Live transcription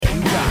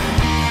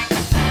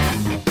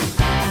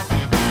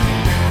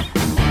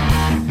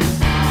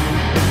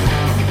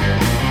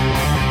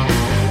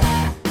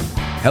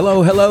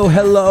Hello, hello,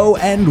 hello,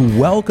 and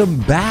welcome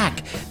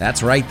back.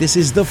 That's right, this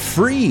is the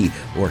free,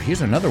 or here's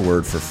another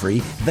word for free,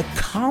 the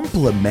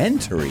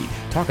complimentary.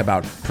 Talk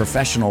about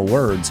professional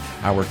words,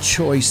 our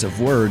choice of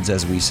words,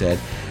 as we said.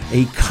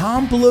 A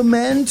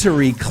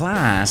complimentary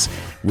class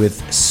with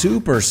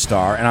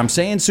Superstar. And I'm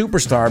saying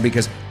Superstar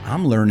because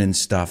I'm learning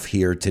stuff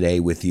here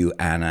today with you,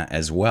 Anna,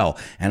 as well.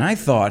 And I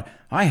thought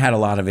I had a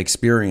lot of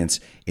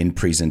experience in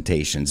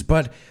presentations.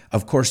 But,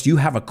 of course, you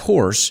have a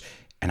course,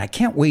 and I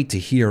can't wait to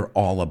hear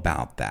all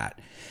about that.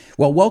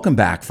 Well, welcome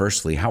back,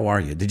 firstly. How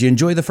are you? Did you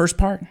enjoy the first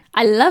part?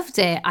 I loved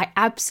it. I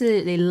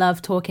absolutely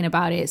love talking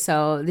about it.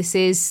 So this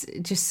is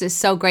just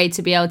so great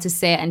to be able to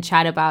sit and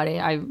chat about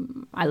it.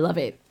 I love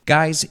it.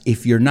 Guys,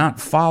 if you're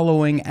not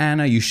following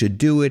Anna, you should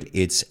do it.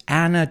 It's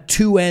Anna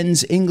 2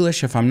 N's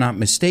English, if I'm not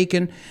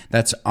mistaken.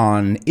 That's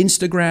on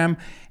Instagram.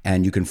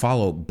 And you can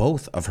follow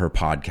both of her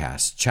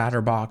podcasts,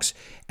 Chatterbox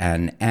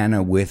and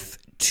Anna with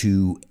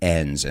 2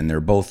 N's. And they're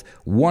both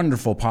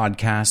wonderful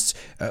podcasts,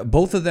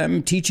 both of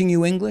them teaching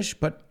you English,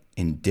 but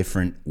in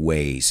different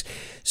ways.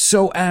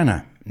 So,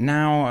 Anna,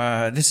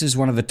 now this is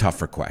one of the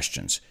tougher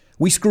questions.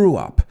 We screw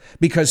up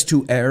because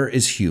to err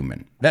is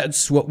human.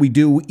 That's what we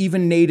do.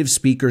 Even native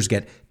speakers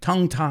get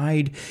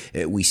tongue-tied.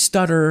 We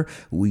stutter.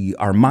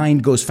 Our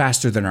mind goes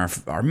faster than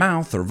our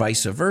mouth or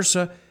vice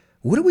versa.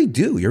 What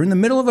do? You're in the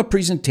middle of a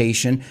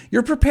presentation.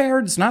 You're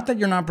prepared. It's not that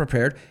you're not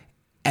prepared.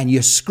 And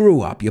you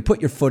screw up. You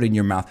put your foot in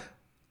your mouth.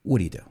 What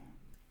do you do?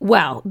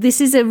 Well, this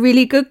is a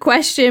really good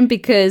question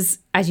because,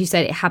 as you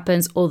said, it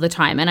happens all the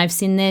time. And I've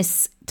seen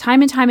this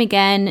time and time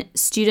again.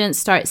 Students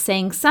start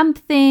saying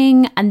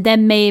something and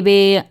then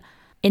maybe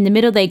in the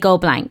middle they go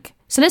blank.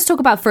 So let's talk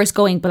about first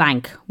going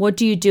blank. What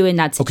do you do in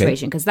that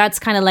situation? Because that's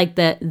kind of like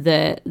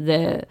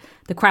the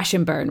crash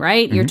and burn,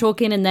 right? Mm-hmm. You're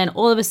talking and then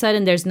all of a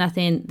sudden there's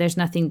nothing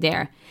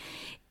there.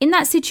 In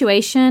that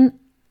situation,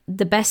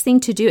 the best thing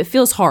to do, it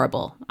feels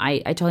horrible. I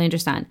totally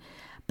understand.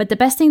 But the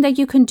best thing that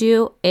you can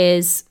do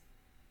is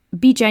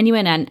be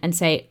genuine and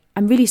say,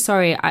 I'm really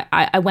sorry,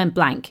 I went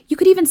blank. You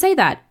could even say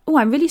that. Oh,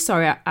 I'm really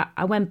sorry,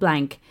 I went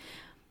blank.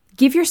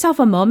 Give yourself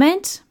a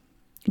moment.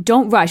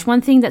 Don't rush.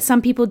 One thing that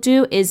some people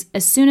do is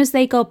as soon as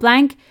they go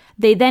blank,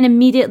 they then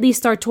immediately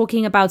start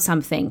talking about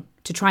something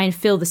to try and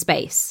fill the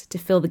space, to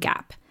fill the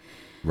gap.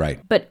 Right.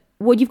 But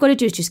what you've got to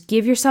do is just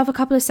give yourself a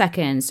couple of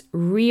seconds,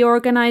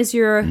 reorganize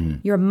your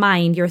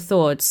mind, your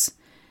thoughts,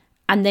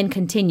 and then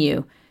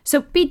continue.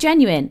 So be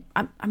genuine.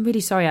 I'm really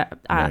sorry,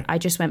 I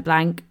just went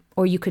blank.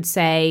 Or you could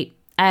say,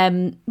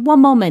 one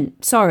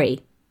moment,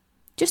 sorry.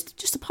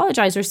 Just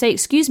apologize or say,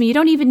 excuse me. You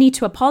don't even need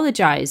to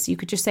apologize. You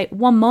could just say,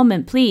 one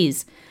moment,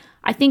 please.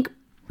 I think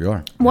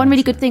one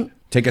really good thing.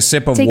 Take a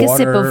sip of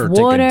water, take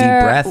a deep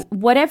breath.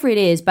 Whatever it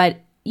is.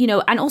 But,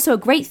 and also a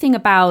great thing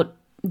about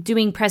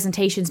doing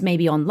presentations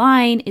maybe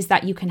online is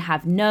that you can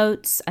have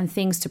notes and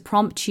things to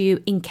prompt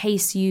you in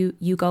case you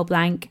go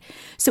blank.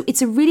 So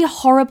it's a really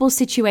horrible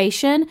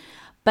situation,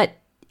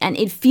 and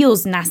it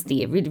feels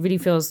nasty. It really, really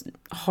feels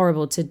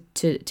horrible to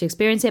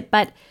experience it,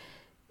 but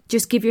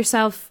just give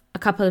yourself a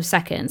couple of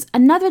seconds.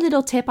 Another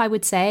little tip I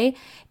would say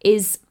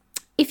is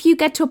if you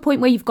get to a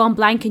point where you've gone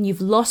blank and you've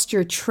lost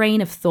your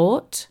train of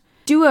thought,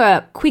 do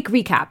a quick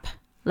recap.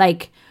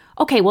 Like,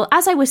 okay, well,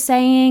 as I was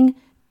saying,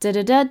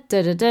 da-da-da,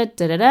 da-da-da,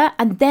 da-da-da,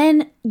 and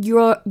then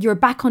you're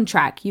back on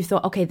track. You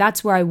thought, okay,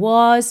 that's where I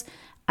was,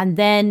 and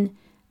then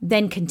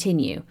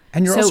continue.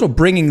 And you're also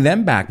bringing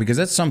them back because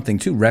that's something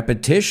too,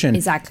 repetition.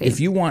 Exactly. If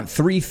you want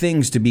 3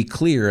 things to be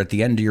clear at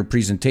the end of your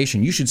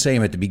presentation, you should say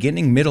them at the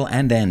beginning, middle,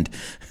 and end.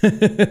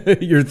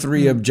 Your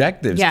 3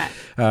 objectives. Yeah.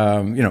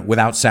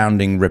 Without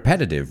sounding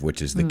repetitive,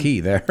 which is the key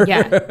there.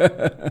 Yeah.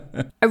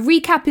 A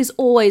recap is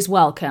always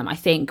welcome, I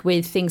think,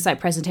 with things like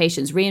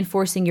presentations,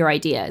 reinforcing your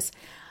ideas.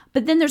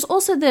 But then there's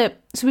also so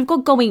we've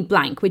got going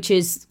blank, which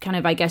is kind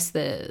of, I guess,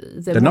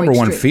 the number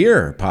one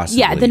fear,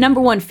 possibly. Yeah, the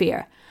number one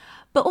fear.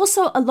 But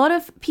also a lot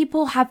of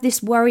people have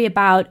this worry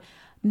about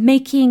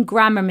making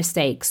grammar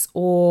mistakes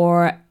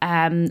or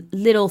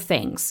little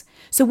things.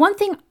 So one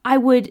thing I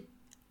would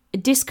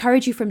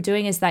discourage you from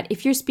doing is that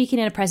if you're speaking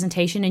in a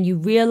presentation and you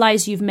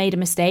realize you've made a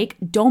mistake,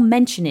 don't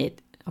mention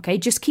it. Okay,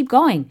 just keep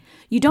going.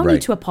 You don't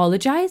need to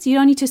apologize. You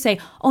don't need to say,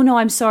 oh no,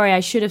 I'm sorry, I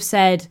should have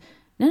said,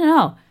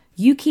 no.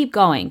 You keep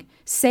going.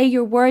 Say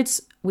your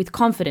words with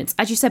confidence.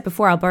 As you said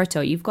before,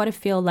 Alberto, you've got to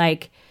feel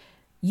like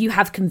you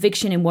have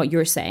conviction in what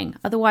you're saying.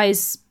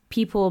 Otherwise,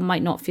 people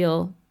might not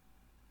feel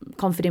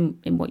confident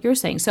in what you're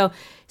saying. So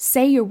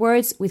say your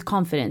words with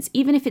confidence,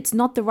 even if it's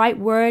not the right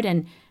word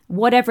and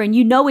whatever, and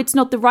it's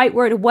not the right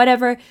word or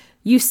whatever,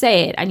 you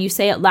say it and you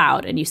say it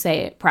loud and you say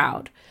it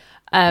proud.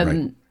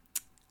 And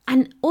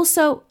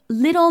also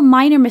little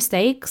minor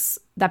mistakes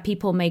that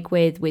people make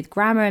with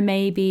grammar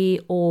maybe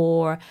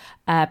or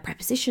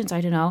prepositions,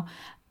 I don't know.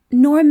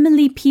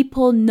 Normally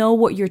people know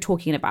what you're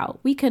talking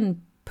about. We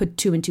can put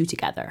 2 and 2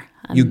 together.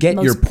 You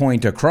get your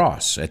point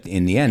across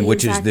in the end,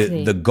 which is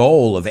the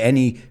goal of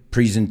any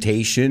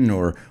presentation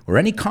or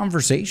any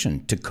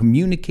conversation, to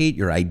communicate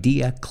your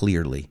idea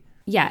clearly.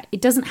 Yeah,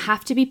 it doesn't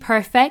have to be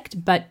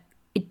perfect, but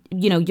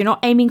you're not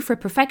aiming for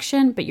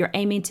perfection, but you're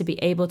aiming to be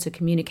able to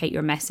communicate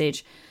your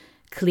message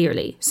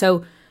clearly.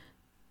 So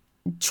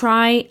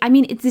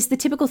it's the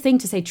typical thing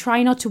to say,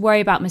 try not to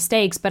worry about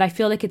mistakes, but I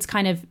feel like it's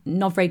kind of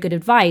not very good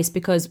advice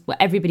because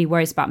everybody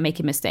worries about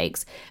making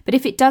mistakes. But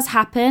if it does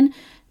happen,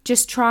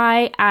 just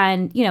try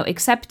and,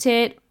 accept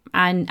it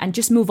and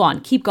just move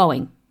on. Keep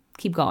going.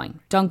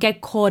 Don't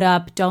get caught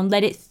up. Don't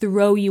let it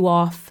throw you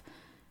off.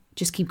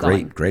 Just keep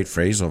going. Great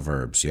phrasal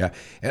verbs. Yeah.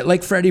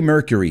 Like Freddie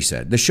Mercury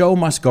said, the show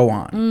must go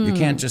on. You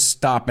can't just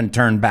stop and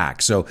turn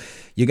back. So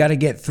you got to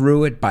get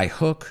through it by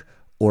hook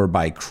or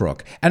by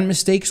crook. And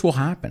mistakes will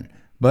happen,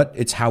 but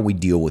it's how we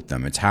deal with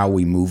them. It's how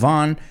we move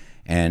on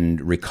and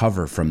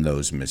recover from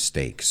those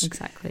mistakes.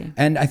 Exactly.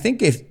 And I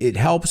think if it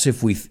helps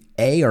if we,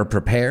 A, are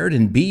prepared,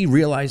 and B,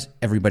 realize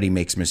everybody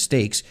makes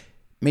mistakes.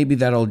 Maybe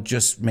that'll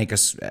just make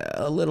us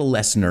a little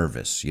less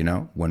nervous,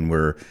 when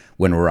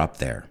we're up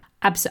there.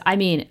 Absolutely. I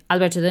mean,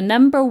 Alberto, the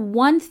number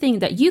one thing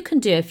that you can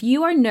do if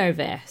you are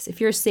nervous, if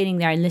you're sitting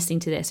there and listening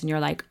to this and you're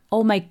like,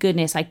 oh my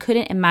goodness, I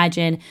couldn't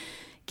imagine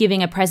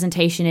giving a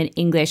presentation in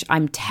English.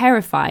 I'm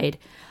terrified.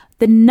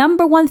 The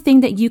number one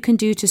thing that you can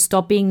do to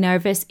stop being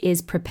nervous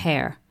is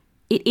prepare.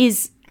 It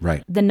is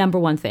the number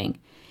one thing.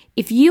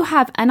 If you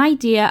have an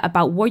idea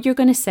about what you're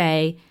going to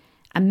say,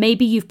 and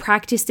maybe you've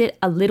practiced it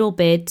a little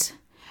bit,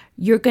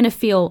 you're going to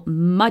feel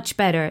much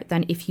better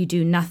than if you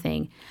do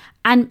nothing.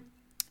 And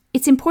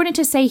it's important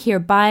to say here,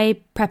 by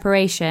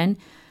preparation,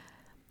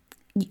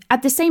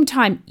 at the same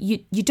time, you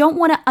don't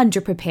want to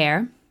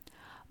under-prepare,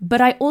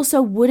 but I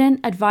also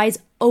wouldn't advise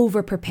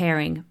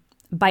over-preparing.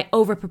 By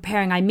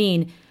over-preparing, I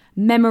mean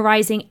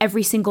memorizing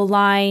every single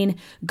line,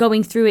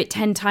 going through it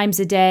 10 times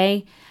a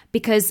day,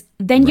 because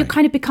then you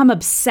kind of become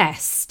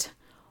obsessed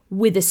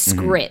with a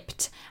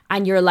script.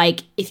 And you're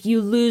like, if you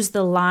lose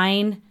the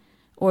line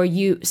or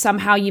you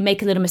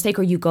make a little mistake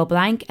or you go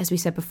blank, as we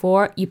said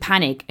before, you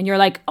panic and you're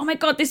like, oh my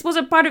God, this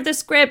wasn't part of the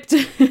script.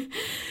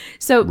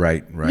 So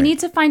you need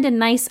to find a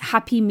nice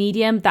happy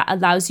medium that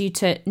allows you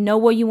to know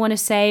what you want to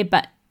say,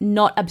 but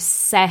not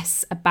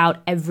obsess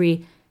about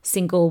every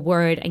single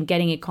word and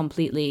getting it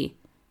completely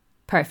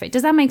perfect.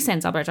 Does that make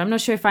sense, Alberto? I'm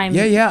not sure if I'm...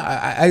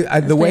 Yeah.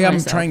 The way I'm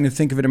trying to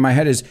think of it in my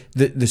head is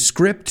the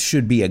script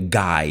should be a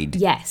guide.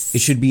 Yes.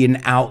 It should be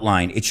an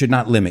outline. It should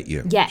not limit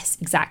you. Yes,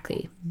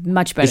 exactly.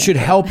 Much better. It should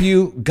help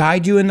you,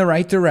 guide you in the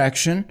right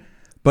direction,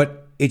 but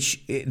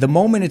the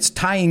moment it's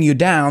tying you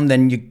down,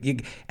 then you,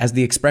 as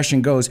the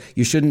expression goes,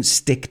 you shouldn't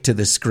stick to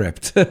the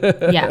script.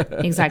 Yeah,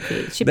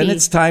 exactly. Then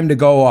it's time to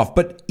go off.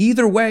 But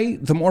either way,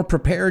 the more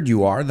prepared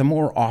you are, the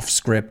more off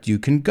script you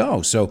can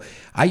go. So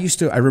I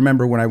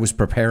remember when I was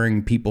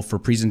preparing people for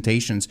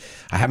presentations,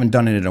 I haven't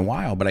done it in a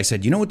while, but I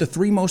said, you know what the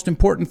 3 most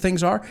important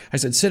things are? I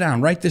said, sit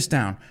down, write this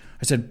down.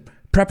 I said,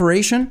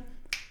 preparation,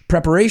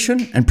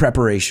 and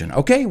preparation.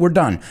 Okay, we're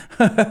done.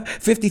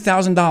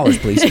 $50,000,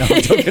 please. No,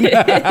 I'm joking.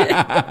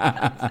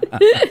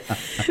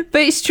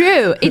 But it's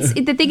true.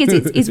 The thing is,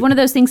 it's one of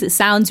those things that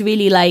sounds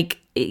really like,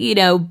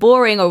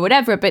 boring or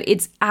whatever, but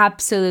it's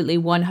absolutely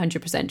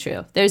 100%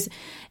 true.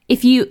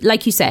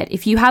 Like you said,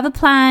 if you have a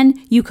plan,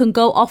 you can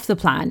go off the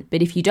plan.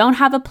 But if you don't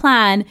have a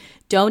plan,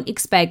 don't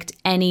expect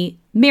any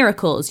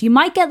miracles. You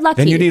might get lucky.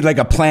 Then you need like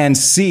a plan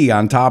C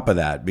on top of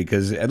that,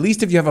 because at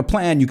least if you have a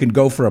plan, you can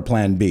go for a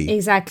plan B.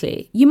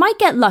 Exactly. You might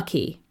get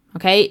lucky.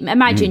 Okay.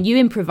 Imagine you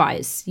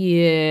improvise,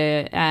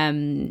 you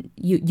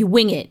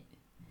wing it,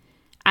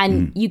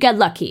 and you get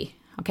lucky.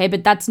 Okay,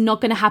 but that's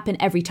not going to happen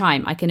every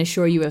time. I can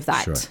assure you of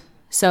that. Sure.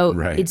 So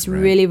it's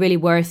really, really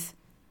worth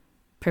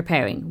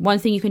preparing. One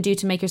thing you can do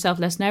to make yourself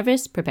less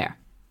nervous: prepare.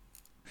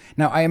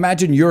 Now, I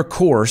imagine your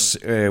course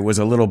was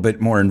a little bit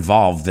more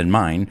involved than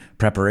mine.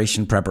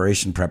 Preparation.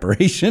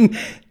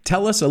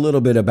 Tell us a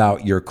little bit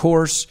about your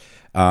course,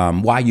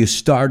 why you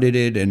started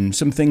it, and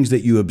some things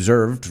that you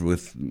observed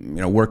with,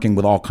 working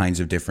with all kinds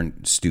of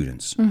different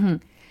students. Mm-hmm.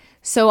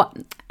 So,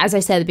 as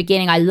I said at the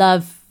beginning, I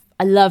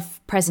love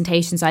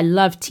presentations. I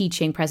love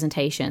teaching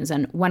presentations.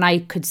 And when I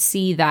could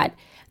see that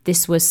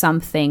this was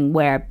something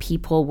where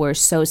people were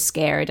so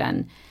scared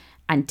and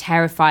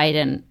terrified,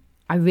 and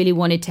I really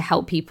wanted to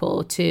help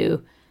people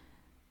to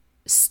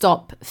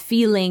stop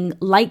feeling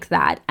like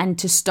that and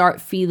to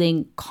start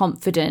feeling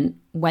confident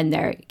when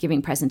they're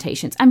giving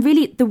presentations. And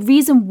really, the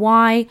reason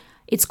why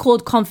it's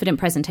called Confident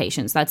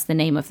Presentations, that's the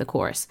name of the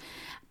course.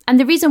 And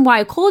the reason why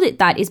I called it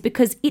that is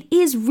because it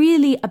is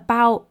really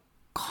about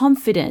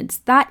confidence.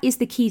 That is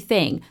the key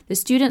thing. The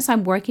students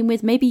I'm working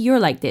with, maybe you're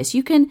like this.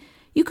 You can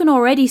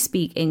already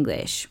speak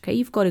English, okay?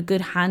 You've got a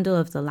good handle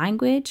of the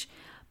language,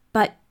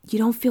 but you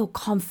don't feel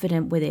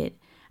confident with it.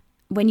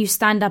 When you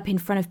stand up in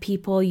front of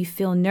people, you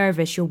feel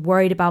nervous. You're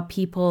worried about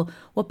people,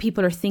 what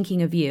people are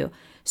thinking of you.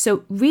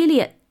 So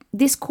really,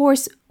 this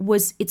course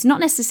it's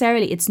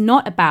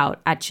not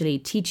about actually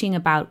teaching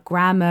about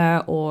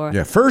grammar or...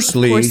 Yeah,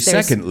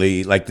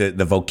 secondly, like the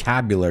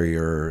vocabulary,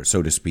 or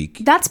so to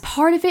speak. That's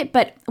part of it,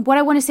 but what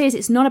I want to say is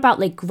it's not about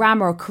like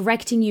grammar or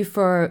correcting you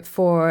for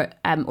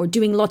or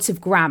doing lots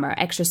of grammar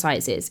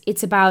exercises.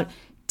 It's about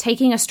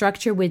taking a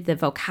structure with the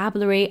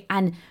vocabulary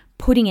and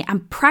putting it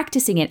and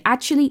practicing it,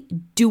 actually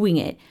doing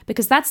it.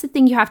 Because that's the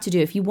thing you have to do.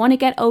 If you want to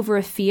get over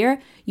a fear,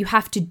 you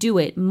have to do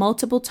it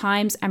multiple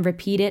times and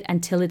repeat it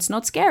until it's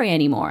not scary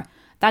anymore.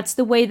 That's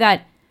the way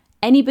that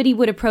anybody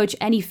would approach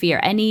any fear.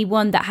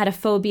 Anyone that had a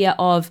phobia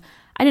of,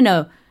 I don't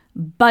know,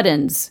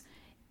 buttons.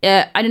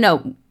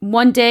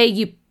 One day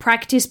you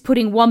practice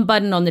putting one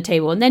button on the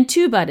table and then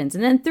 2 buttons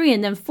and then 3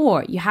 and then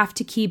 4. You have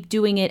to keep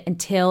doing it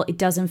until it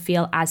doesn't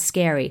feel as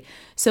scary.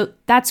 So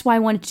that's why I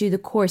wanted to do the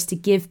course, to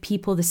give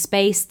people the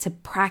space to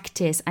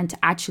practice and to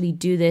actually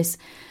do this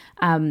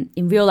in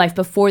real life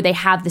before they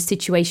have the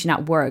situation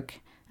at work,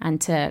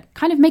 and to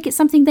kind of make it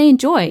something they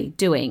enjoy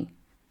doing.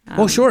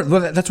 Well, sure.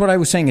 Well, that's what I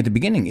was saying at the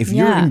beginning. If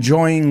you're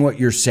enjoying what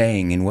you're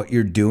saying and what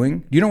you're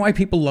doing, you know why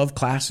people love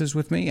classes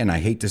with me? And I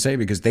hate to say it,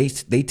 because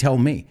they tell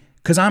me,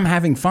 because I'm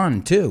having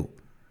fun too.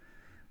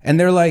 And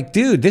they're like,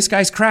 dude, this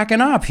guy's cracking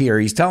up here.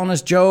 He's telling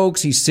us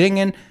jokes. He's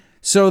singing.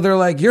 So they're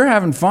like, you're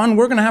having fun.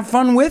 We're going to have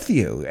fun with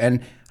you.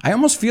 And I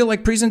almost feel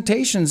like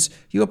presentations,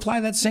 you apply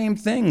that same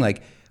thing.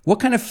 Like, what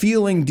kind of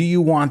feeling do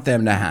you want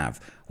them to have?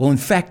 Well,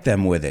 infect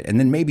them with it. And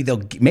then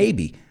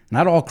maybe,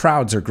 not all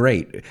crowds are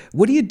great.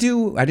 What do you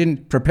do? I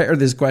didn't prepare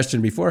this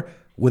question before,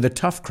 with a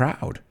tough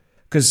crowd.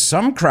 Because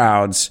some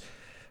crowds,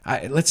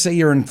 let's say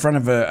you're in front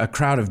of a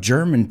crowd of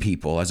German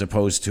people as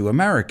opposed to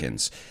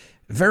Americans.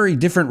 Very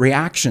different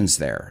reactions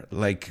there.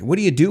 Like, what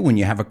do you do when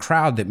you have a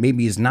crowd that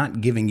maybe is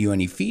not giving you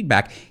any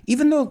feedback,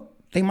 even though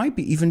they might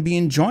even be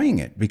enjoying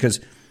it? Because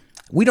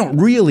we don't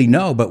really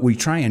know, but we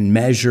try and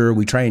measure,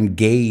 we try and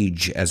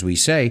gauge, as we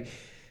say,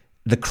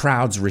 the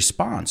crowd's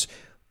response.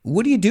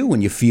 What do you do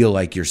when you feel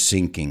like you're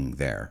sinking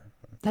there?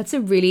 That's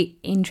a really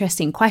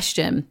interesting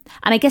question.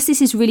 And I guess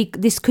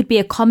this could be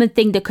a common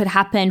thing that could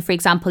happen, for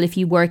example, if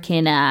you work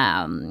in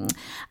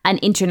an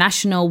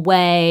international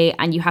way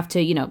and you have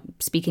to,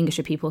 speak English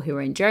with people who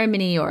are in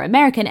Germany or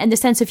American, and the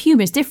sense of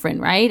humor is different,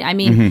 right? I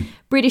mean,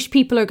 British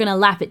people are going to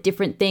laugh at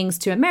different things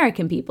to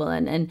American people.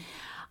 And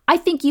I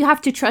think you have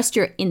to trust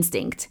your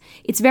instinct.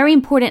 It's very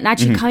important. And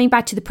actually coming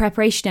back to the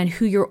preparation and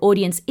who your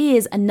audience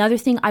is, another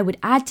thing I would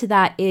add to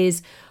that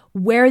is,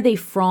 where are they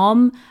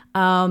from?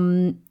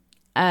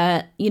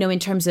 In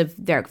terms of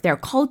their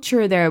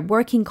culture, their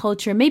working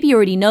culture. Maybe you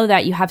already know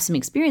that, you have some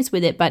experience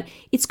with it, but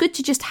it's good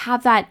to just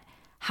have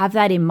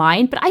that in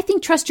mind. But I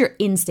think trust your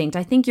instinct.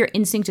 I think your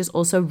instinct is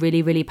also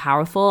really, really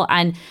powerful.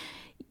 And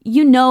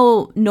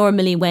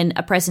normally when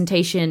a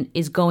presentation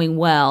is going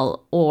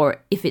well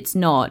or if it's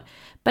not.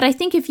 But I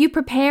think if you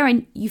prepare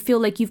and you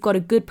feel like you've got a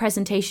good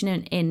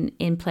presentation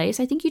in place,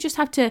 I think you just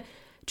have to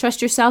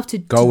trust yourself to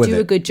do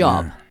a good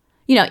job.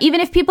 Yeah.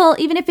 Even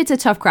if it's a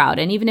tough crowd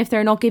and even if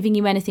they're not giving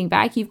you anything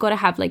back, you've got to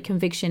have like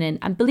conviction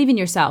and believe in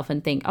yourself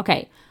and think,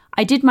 okay,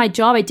 I did my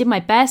job. I did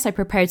my best. I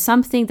prepared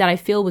something that I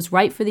feel was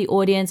right for the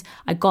audience.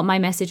 I got my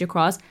message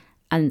across,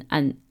 and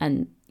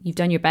you've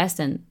done your best,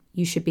 and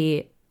you should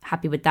be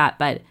happy with that.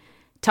 But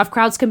tough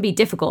crowds can be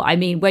difficult. I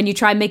mean, when you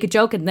try and make a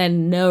joke and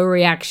then no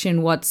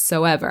reaction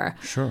whatsoever.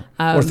 Sure.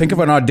 Or think of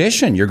an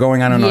audition. You're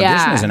going on an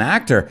audition as an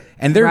actor,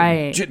 and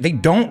they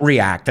don't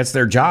react. That's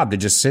their job, to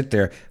just sit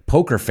there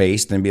poker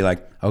faced and be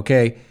like,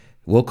 okay,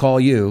 we'll call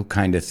you,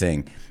 kind of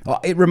thing. Well,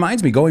 it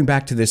reminds me, going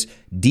back to this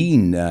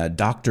dean,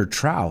 Dr.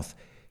 Trouth.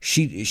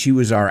 She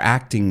was our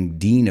acting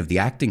dean of the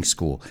acting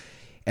school,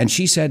 and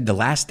she said the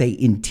last day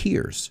in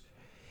tears,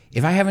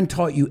 if I haven't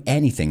taught you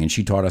anything, and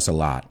she taught us a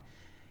lot,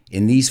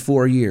 in these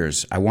 4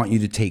 years, I want you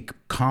to take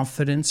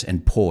confidence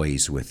and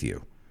poise with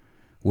you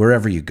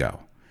wherever you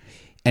go.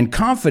 And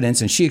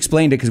confidence, and she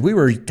explained it because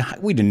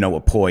we didn't know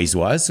what poise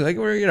was. Like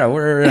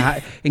we're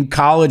in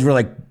college, we're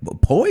like,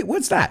 poise,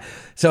 what's that?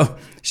 So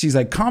she's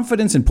like,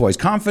 confidence and poise.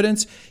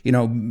 Confidence,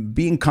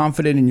 being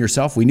confident in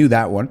yourself. We knew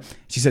that one.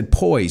 She said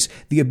poise,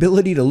 the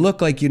ability to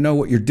look like you know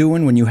what you're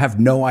doing when you have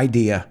no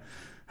idea.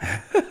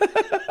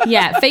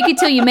 Yeah, fake it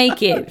till you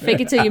make it.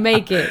 Fake it till you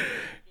make it.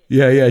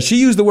 Yeah. She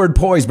used the word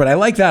poise, but I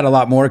like that a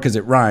lot more because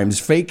it rhymes.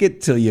 Fake it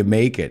till you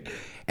make it.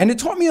 And it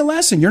taught me a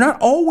lesson. You're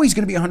not always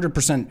going to be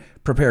 100%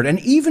 prepared. And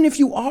even if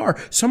you are,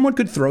 someone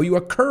could throw you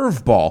a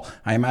curveball.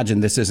 I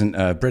imagine this isn't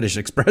a British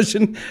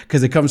expression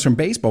because it comes from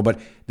baseball, but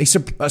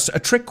a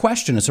trick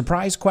question, a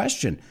surprise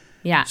question.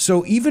 Yeah.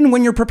 So even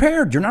when you're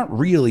prepared, you're not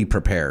really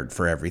prepared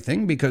for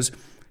everything because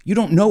you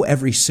don't know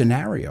every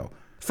scenario.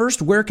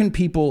 First, where can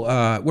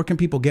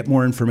people get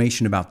more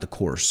information about the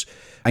course?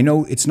 I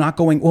know it's not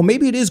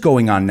maybe it is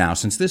going on now.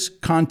 Since this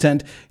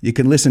content, you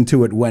can listen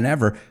to it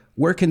whenever.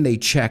 Where can they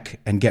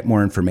check and get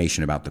more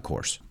information about the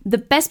course? The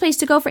best place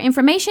to go for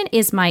information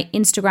is my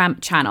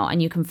Instagram channel.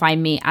 And you can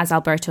find me, as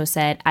Alberto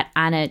said, at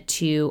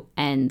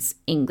Anna2Ns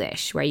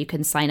English, where you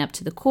can sign up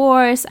to the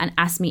course and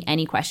ask me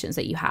any questions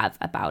that you have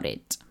about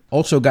it.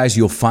 Also, guys,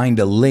 you'll find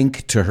a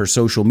link to her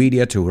social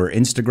media, to her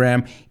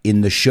Instagram, in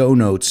the show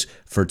notes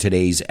for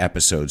today's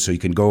episode. So you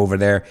can go over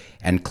there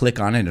and click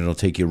on it, and it'll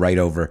take you right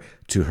over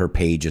to her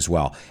page as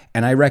well.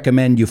 And I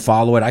recommend you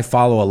follow it. I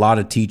follow a lot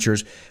of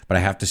teachers, but I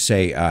have to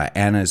say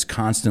Anna is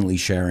constantly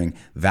sharing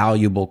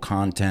valuable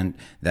content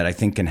that I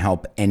think can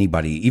help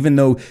anybody. Even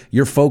though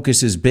your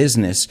focus is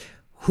business,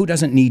 who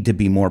doesn't need to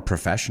be more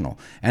professional?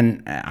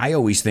 And I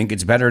always think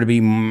it's better to be,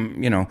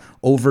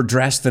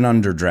 overdressed than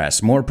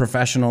underdressed, more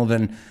professional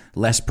than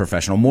less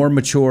professional, more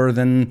mature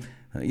than,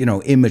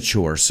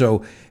 immature.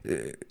 So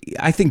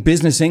I think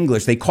business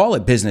English, they call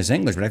it business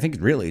English, but I think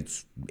really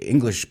it's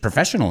English,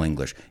 professional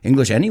English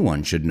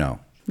anyone should know.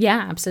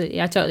 Yeah,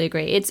 absolutely. I totally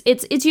agree.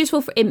 It's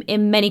useful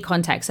in many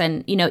contexts.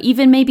 And,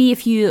 even maybe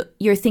if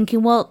you're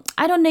thinking, well,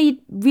 I don't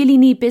really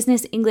need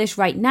business English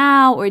right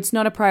now, or it's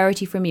not a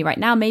priority for me right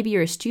now. Maybe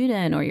you're a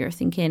student, or you're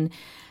thinking,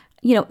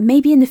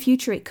 maybe in the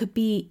future it could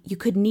be, you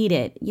could need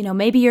it.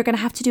 Maybe you're going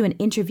to have to do an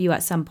interview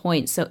at some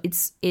point. So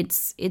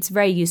it's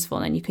very useful,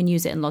 and you can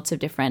use it in lots of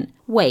different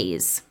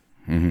ways.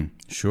 Mm-hmm.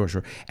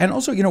 Sure. And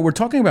also, we're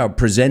talking about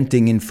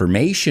presenting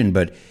information,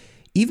 but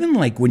even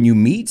like when you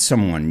meet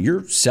someone,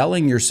 you're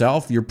selling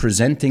yourself, you're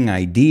presenting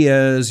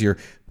ideas, you're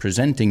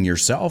presenting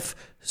yourself,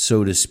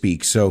 so to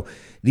speak. So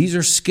these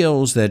are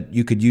skills that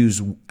you could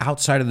use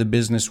outside of the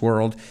business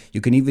world.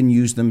 You can even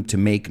use them to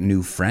make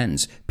new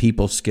friends,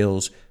 people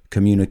skills,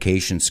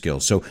 communication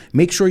skills. So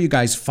make sure you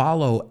guys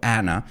follow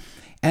Anna.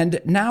 And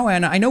now,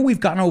 Anna, I know we've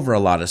gone over a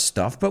lot of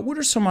stuff, but what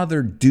are some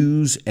other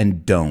do's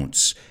and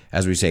don'ts,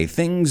 as we say,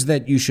 things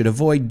that you should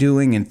avoid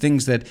doing and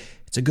things that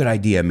it's a good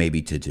idea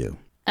maybe to do?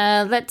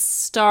 Let's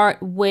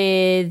start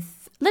with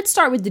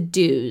the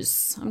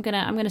do's. I'm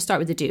gonna start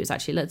with the do's.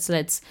 Actually,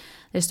 let's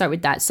start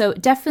with that. So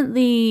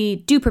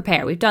definitely do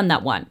prepare. We've done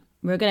that one.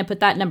 We're gonna put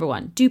that number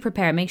one. Do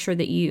prepare. Make sure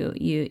that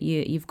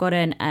you've got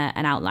an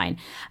outline.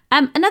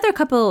 Another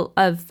couple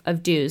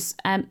of do's.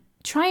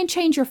 Try and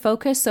change your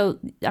focus. So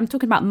I'm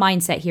talking about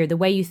mindset here, the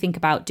way you think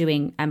about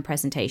doing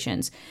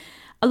presentations.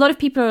 A lot of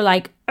people are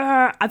like,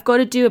 I've got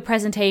to do a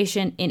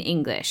presentation in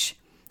English.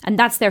 And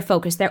that's their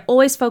focus. They're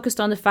always focused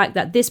on the fact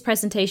that this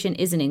presentation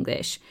is in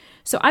English.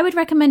 So I would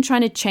recommend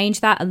trying to change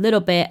that a little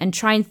bit and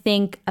try and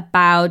think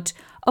about,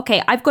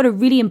 okay, I've got a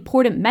really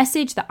important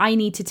message that I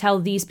need to tell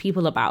these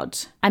people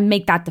about, and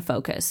make that the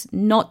focus,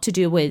 not to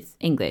do with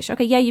English.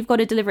 Okay, yeah, you've got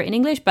to deliver it in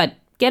English, but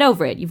get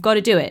over it. You've got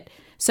to do it.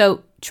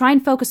 So try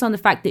and focus on the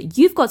fact that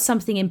you've got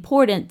something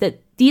important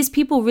that these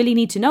people really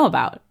need to know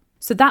about.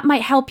 So that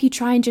might help you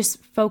try and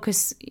just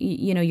focus,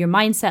 your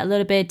mindset a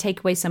little bit, take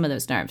away some of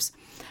those nerves.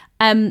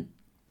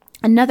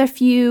 Another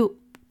few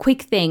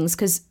quick things,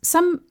 because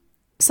some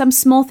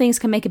small things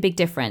can make a big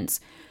difference.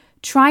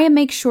 Try and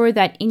make sure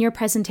that in your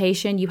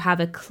presentation you have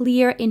a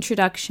clear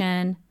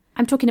introduction.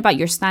 I'm talking about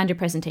your standard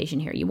presentation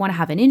here. You want to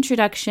have an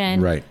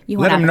introduction. Right. You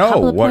want Let them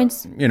know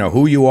what,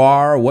 who you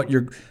are,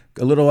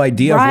 a little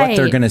idea of what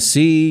they're going to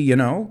see,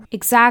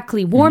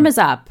 Exactly. Warm us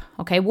up.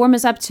 Okay. Warm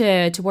us up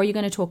to what you're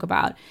going to talk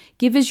about.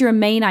 Give us your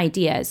main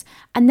ideas.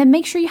 And then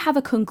make sure you have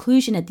a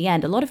conclusion at the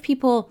end. A lot of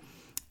people,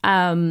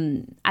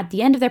 at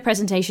the end of their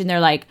presentation, they're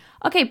like,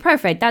 okay,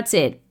 perfect. That's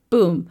it.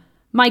 Boom.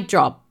 Mic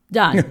drop.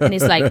 Done. And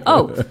it's like,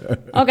 oh,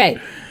 okay.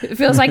 It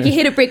feels like you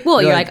hit a brick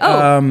wall. You're like,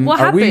 what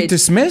happened? Are we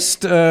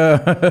dismissed?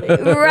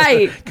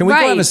 Right. Can we go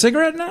have a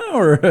cigarette now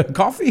or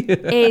coffee?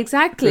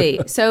 Exactly.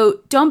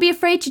 So don't be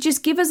afraid to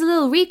just give us a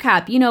little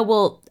recap.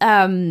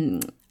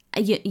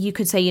 You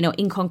could say,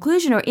 in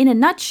conclusion or in a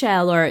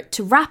nutshell, or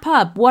to wrap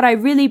up what I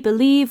really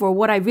believe or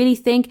what I really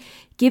think.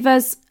 Give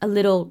us a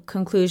little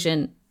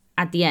conclusion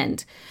at the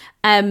end.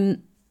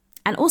 And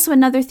also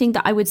another thing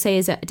that I would say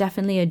is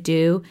definitely a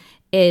do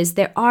is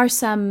there are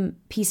some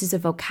pieces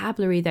of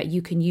vocabulary that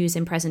you can use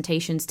in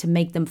presentations to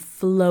make them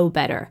flow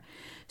better.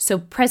 So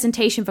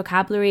presentation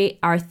vocabulary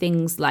are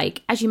things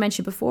like, as you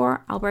mentioned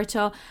before,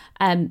 Alberto,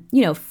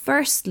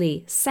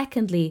 firstly,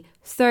 secondly,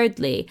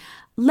 thirdly.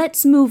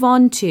 Let's move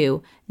on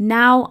to,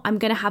 now I'm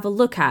going to have a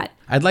look at.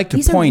 I'd like to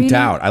point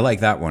out, I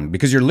like that one,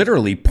 because you're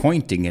literally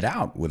pointing it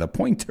out with a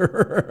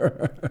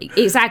pointer.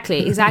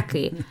 Exactly.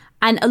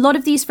 And a lot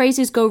of these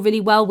phrases go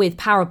really well with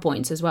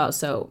PowerPoints as well.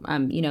 So,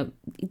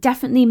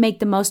 definitely make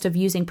the most of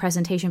using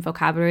presentation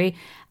vocabulary,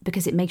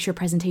 because it makes your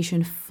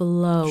presentation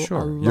flow a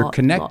lot. You're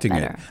connecting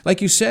it.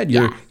 Like you said,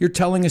 you're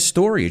telling a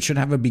story. It should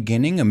have a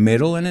beginning, a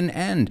middle, and an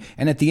end.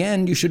 And at the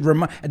end,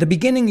 at the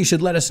beginning, you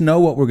should let us know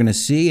what we're going to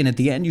see. And at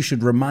the end, you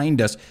should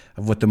remind us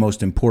of what the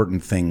most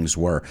important things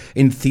were.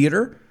 In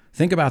theater,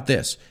 think about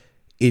this.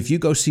 If you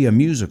go see a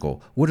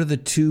musical, what are the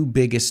two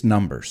biggest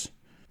numbers?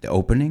 The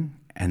opening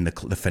and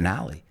the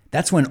finale.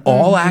 That's when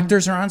all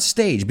actors are on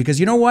stage, because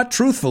you know what?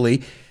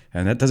 Truthfully,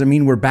 and that doesn't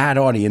mean we're bad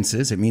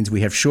audiences. It means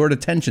we have short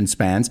attention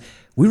spans.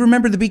 We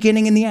remember the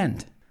beginning and the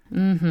end.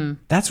 Mm-hmm.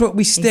 That's what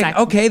we stick.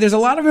 Exactly. Okay, there's a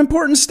lot of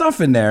important stuff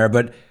in there,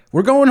 but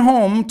we're going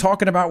home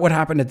talking about what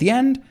happened at the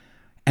end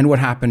and what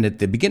happened at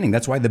the beginning.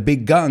 That's why the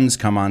big guns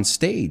come on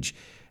stage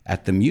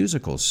at the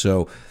musicals.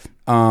 So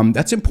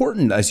that's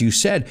important. As you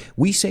said,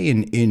 we say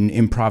in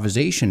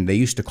improvisation, they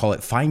used to call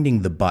it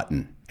finding the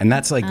button. And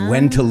that's like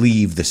when to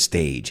leave the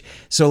stage.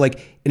 So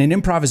like in an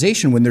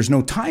improvisation, when there's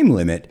no time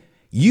limit,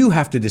 you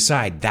have to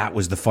decide that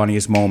was the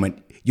funniest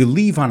moment. You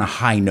leave on a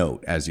high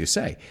note, as you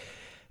say.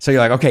 So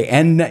you're like, okay,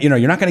 and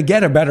you're not going to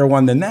get a better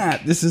one than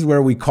that. This is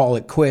where we call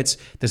it quits.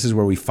 This is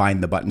where we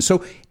find the button.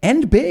 So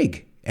end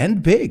big.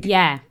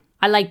 Yeah.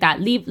 I like that.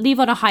 Leave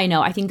on a high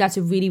note. I think that's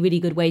a really, really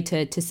good way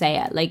to say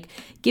it. Like,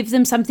 give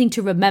them something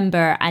to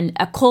remember and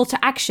a call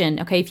to action.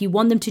 Okay, if you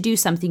want them to do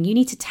something, you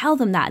need to tell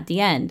them that at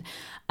the end.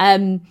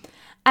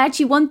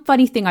 Actually, one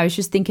funny thing I was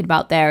just thinking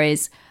about there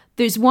is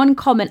there's one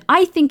comment.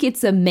 I think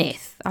it's a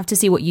myth. I have to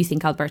see what you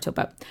think, Alberto.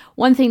 But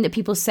one thing that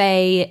people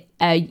say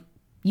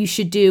you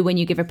should do when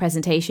you give a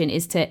presentation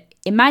is to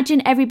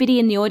imagine everybody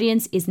in the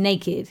audience is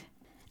naked,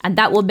 and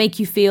that will make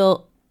you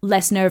feel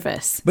less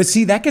nervous. But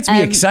see, that gets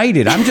me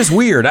excited. I'm just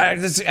weird.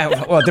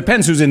 Well, it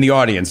depends who's in the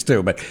audience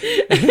too, but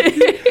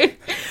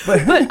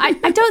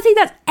I don't think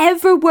that's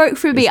ever worked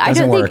for me. I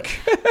don't work.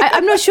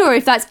 I'm not sure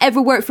if that's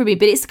ever worked for me,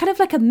 but it's kind of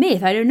like a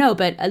myth. I don't know,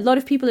 but a lot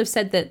of people have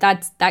said that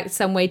that's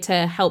some way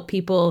to help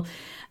people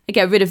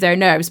get rid of their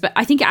nerves. But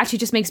I think it actually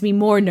just makes me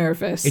more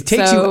nervous. It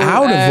takes you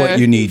out of what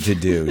you need to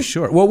do.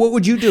 Sure. Well, what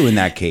would you do in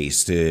that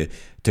case to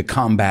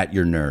combat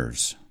your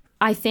nerves?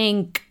 I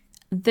think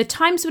the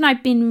times when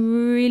I've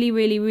been really,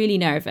 really, really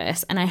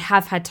nervous, and I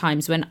have had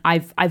times when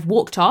I've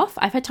walked off.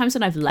 I've had times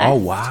when I've left. Oh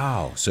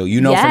wow! So you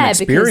know from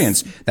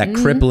experience that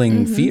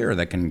crippling fear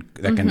that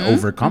can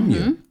overcome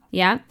you.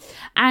 Yeah,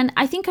 and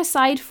I think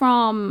aside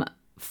from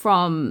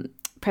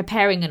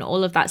preparing and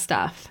all of that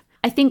stuff,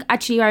 I think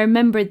actually I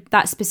remember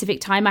that specific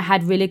time I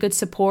had really good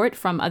support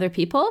from other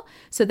people.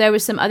 So there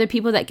was some other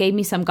people that gave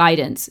me some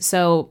guidance.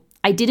 So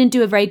I didn't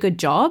do a very good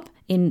job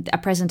in a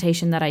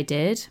presentation that I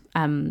did.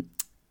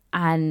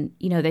 And,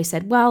 you know, they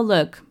said, well,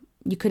 look,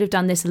 you could have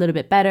done this a little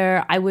bit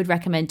better. I would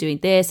recommend doing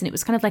this. And it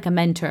was kind of like a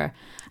mentor.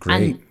 Great.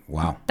 And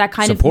wow. That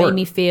kind of made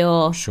me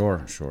feel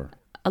sure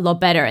a lot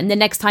better. And the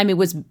next time it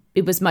was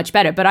much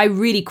better. But I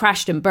really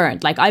crashed and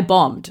burned. Like I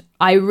bombed.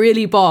 I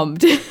really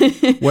bombed.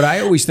 What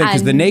I always think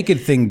is the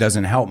naked thing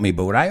doesn't help me.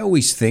 But what I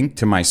always think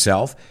to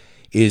myself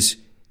is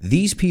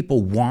these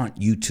people want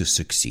you to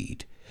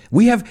succeed.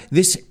 We have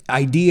this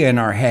idea in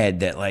our head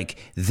that like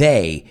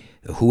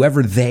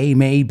whoever they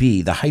may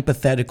be, the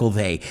hypothetical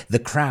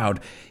the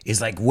crowd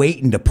is like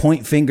waiting to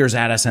point fingers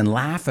at us and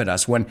laugh at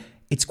us when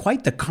it's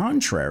quite the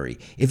contrary.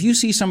 If you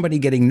see somebody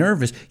getting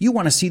nervous, you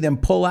want to see them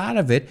pull out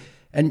of it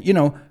and, you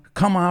know,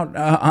 come out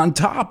on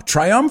top,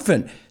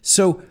 triumphant.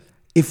 So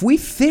if we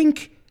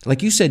think,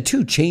 like you said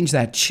too, change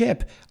that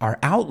chip, our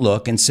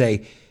outlook and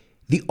say,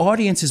 the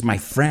audience is my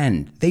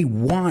friend. They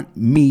want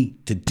me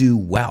to do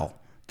well.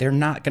 They're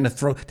not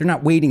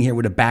waiting here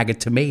with a bag of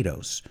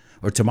tomatoes.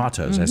 Or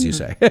tomatoes, as you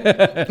say.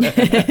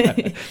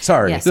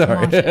 Sorry.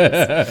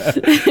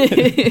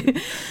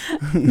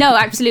 No,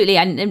 absolutely.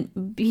 And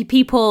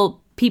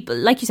people,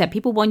 like you said,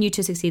 people want you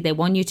to succeed. They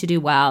want you to do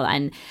well.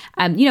 And,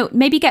 you know,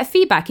 maybe get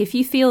feedback. If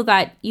you feel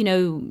that, you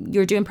know,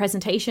 you're doing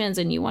presentations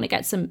and you want to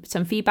get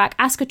some feedback,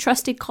 ask a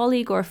trusted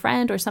colleague or a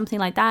friend or something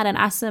like that and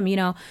ask them, you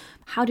know,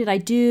 how did I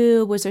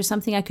do? Was there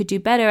something I could do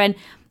better? And,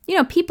 you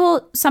know,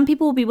 some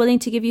people will be willing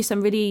to give you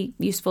some really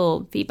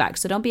useful feedback.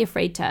 So don't be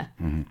afraid to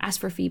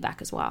ask for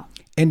feedback as well.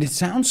 And it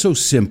sounds so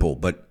simple,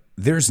 but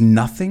there's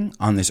nothing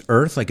on this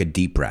earth like a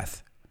deep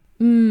breath.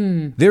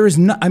 There is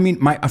no, I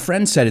mean, a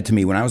friend said it to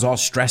me when I was all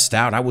stressed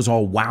out. I was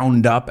all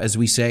wound up, as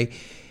we say.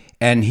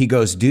 And he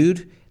goes,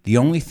 dude, the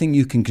only thing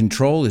you can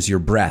control is your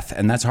breath.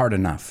 And that's hard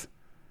enough.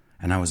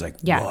 And I was like,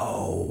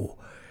 whoa.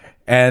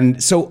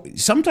 And so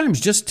sometimes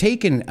just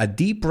taking a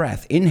deep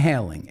breath,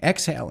 inhaling,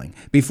 exhaling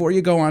before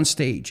you go on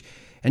stage.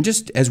 And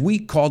just as we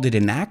called it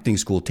in acting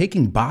school,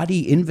 taking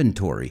body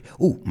inventory.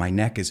 Oh, my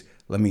neck is,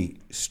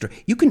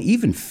 you can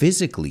even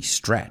physically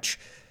stretch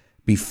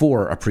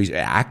before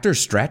actors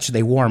stretch,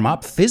 they warm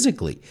up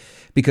physically.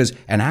 Because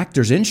an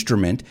actor's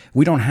instrument,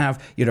 we don't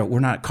have, you know, we're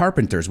not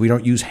carpenters. We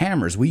don't use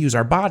hammers. We use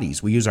our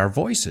bodies. We use our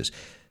voices.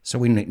 So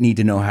we need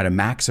to know how to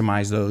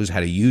maximize those,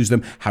 how to use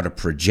them, how to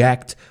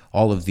project,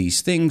 all of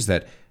these things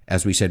that,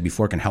 as we said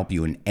before, can help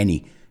you in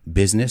any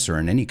business or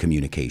in any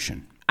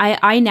communication.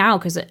 I now,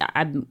 because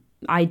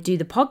I do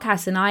the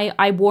podcast and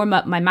I warm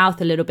up my mouth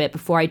a little bit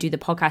before I do the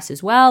podcast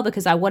as well,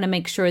 because I want to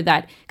make sure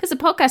that, because the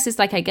podcast is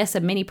like, I guess,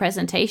 a mini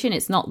presentation.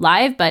 It's not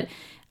live, but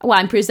well,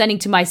 I'm presenting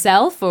to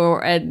myself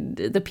or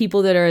the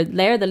people that are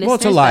there, the listeners. Well,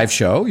 it's a live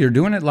show. You're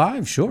doing it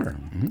live, sure.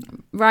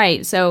 Mm-hmm.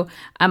 Right. So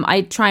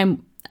I try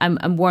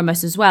and warm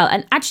us as well.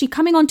 And actually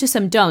coming on to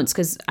some don'ts,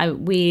 because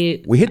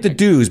we hit the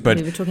do's, but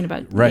we were talking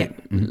about right.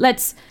 Yeah, mm-hmm.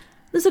 Let's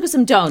look at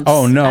some don'ts.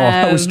 Oh no,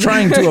 I was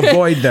trying to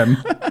avoid them.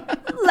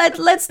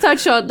 Let's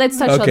touch on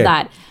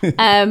that.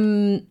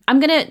 I'm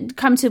gonna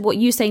come to what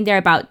you're saying there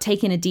about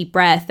taking a deep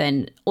breath,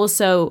 and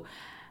also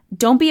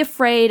don't be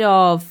afraid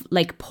of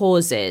like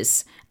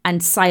pauses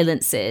and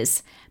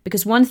silences,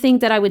 because one thing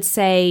that I would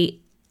say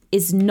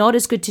is not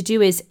as good to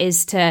do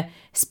is to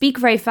speak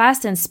very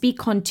fast and speak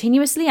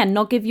continuously and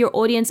not give your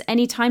audience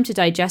any time to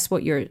digest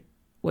what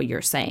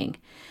you're saying.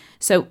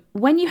 So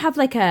when you have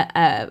like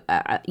a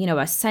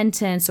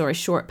sentence or a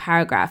short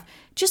paragraph,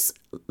 just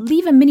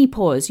leave a mini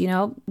pause, you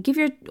know, give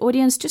your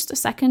audience just a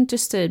second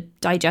just to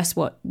digest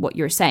what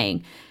you're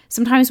saying.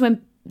 Sometimes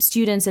when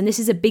students, and this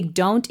is a big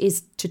don't,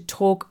 is to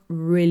talk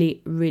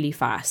really, really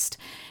fast.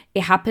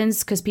 It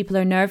happens because people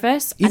are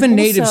nervous. Even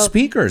native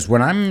speakers,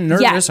 when I'm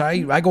nervous,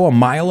 I go a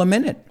mile a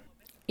minute.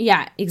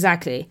 Yeah,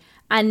 exactly.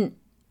 And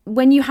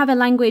when you have a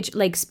language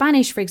like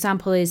Spanish, for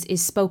example, is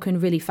spoken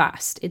really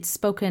fast. It's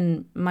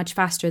spoken much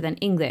faster than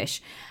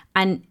English.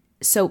 And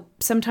so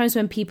sometimes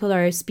when people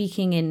are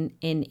speaking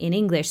in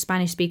English,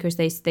 Spanish speakers,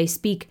 they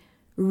speak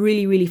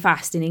really, really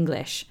fast in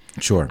English.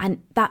 Sure.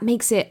 And that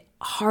makes it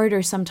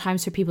harder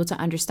sometimes for people to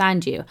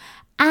understand you.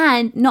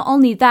 And not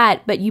only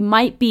that, but you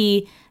might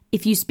be,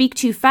 if you speak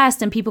too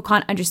fast and people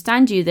can't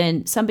understand you,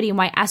 then somebody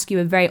might ask you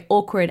a very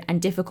awkward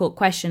and difficult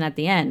question at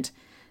the end.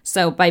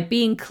 So by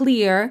being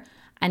clear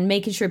and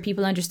making sure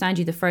people understand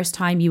you the first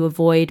time, you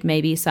avoid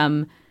maybe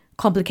some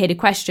complicated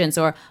questions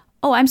or,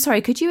 oh, I'm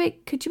sorry, could you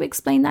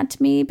explain that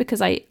to me?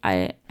 Because I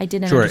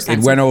didn't understand. Sure, it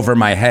went over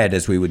my head,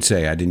 as we would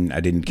say. I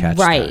didn't catch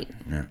right.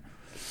 that. Yeah.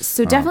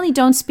 So definitely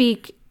don't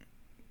speak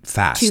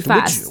fast. Too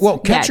fast.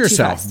 Catch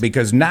yourself,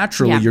 because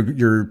naturally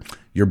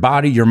your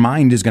body, your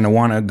mind is going to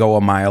want to go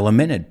a mile a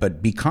minute,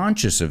 but be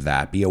conscious of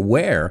that. Be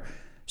aware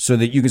so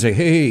that you can say,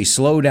 hey,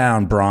 slow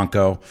down,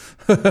 Bronco.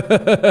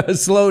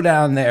 Slow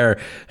down there,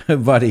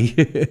 buddy.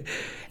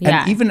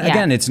 And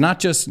again, it's not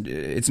just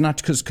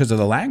because of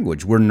the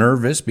language. We're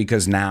nervous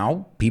because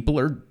now people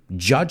are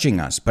judging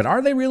us. But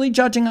are they really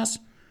judging us?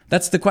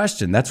 That's the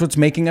question. That's what's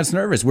making us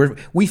nervous.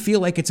 We feel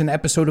like it's an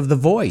episode of The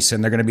Voice,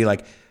 and they're going to be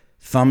like,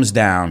 thumbs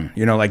down,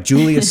 like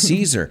Julius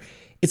Caesar.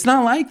 It's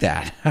not like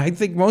that. I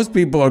think most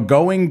people are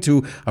going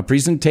to a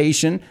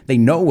presentation. They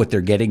know what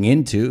they're getting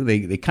into.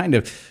 They kind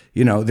of,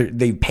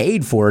 they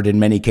paid for it in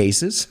many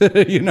cases,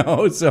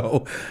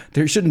 so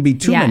there shouldn't be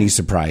too many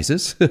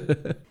surprises.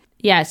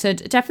 Yeah, so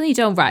definitely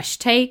don't rush.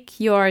 Take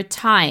your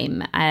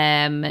time.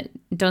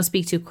 Don't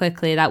speak too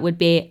quickly.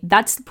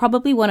 That's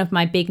probably one of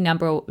my big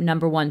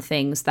number one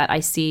things that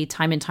I see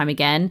time and time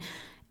again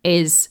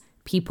is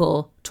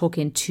people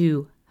talking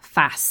too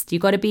fast. You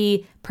got to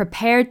be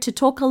prepared to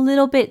talk a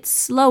little bit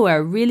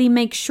slower. Really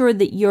make sure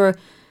that you're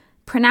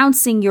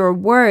pronouncing your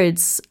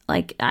words.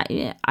 Like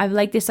I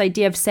like this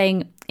idea of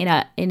saying in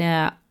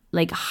a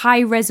like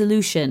high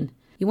resolution.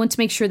 You want to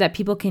make sure that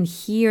people can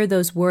hear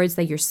those words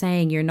that you're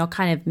saying. You're not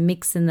kind of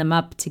mixing them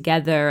up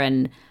together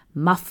and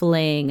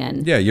muffling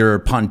and you're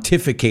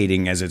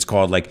pontificating, as it's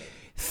called, like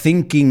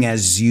thinking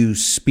as you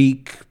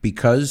speak,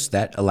 because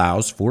that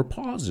allows for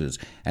pauses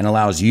and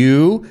allows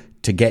you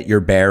to get your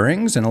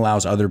bearings and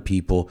allows other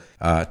people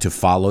to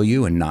follow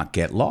you and not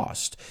get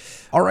lost.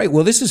 All right.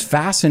 Well, this is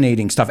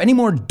fascinating stuff. Any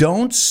more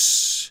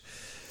don'ts?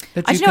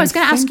 I was going to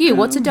ask you,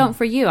 what's a don't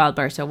for you,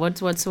 Alberto?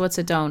 What's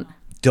a don't?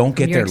 Don't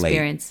get there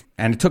late.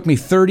 And it took me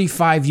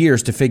 35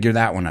 years to figure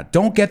that one out.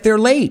 Don't get there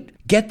late.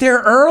 Get there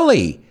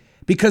early.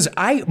 Because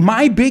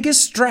my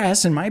biggest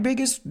stress and my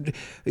biggest,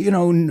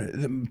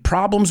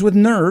 problems with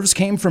nerves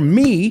came from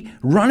me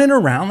running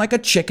around like a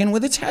chicken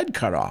with its head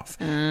cut off.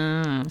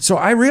 So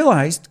I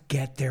realized,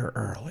 get there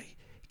early.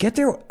 Get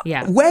there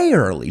way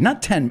early,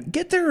 not 10.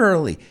 Get there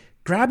early.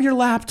 Grab your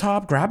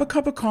laptop, grab a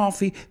cup of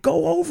coffee,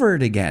 go over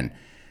it again.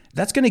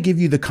 That's going to give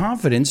you the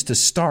confidence to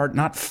start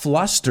not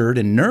flustered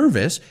and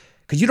nervous,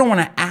 because you don't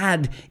want to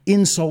add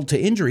insult to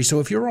injury. So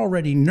if you're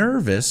already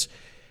nervous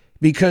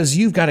because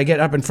you've got to get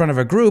up in front of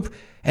a group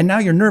and now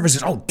you're nervous,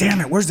 oh,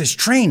 damn it, where's this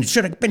train? It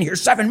should have been here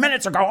 7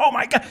 minutes ago. Oh,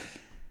 my God.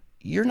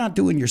 You're not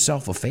doing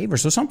yourself a favor.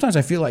 So sometimes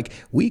I feel like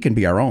we can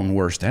be our own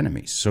worst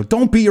enemies. So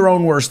don't be your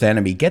own worst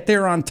enemy. Get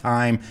there on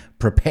time.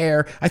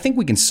 Prepare. I think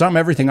we can sum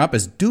everything up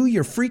as do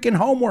your freaking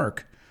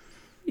homework.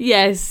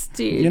 Yes.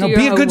 Be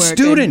a good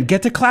student.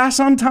 Get to class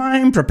on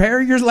time.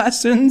 Prepare your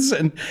lessons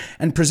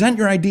and present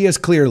your ideas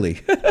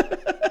clearly.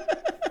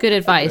 Good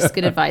advice.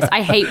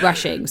 I hate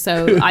rushing,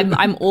 so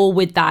I'm all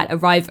with that.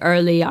 Arrive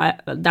early.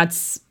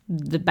 That's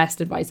the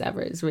best advice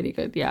ever. It's really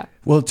good. Yeah.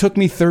 Well, it took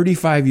me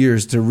 35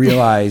 years to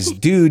realize,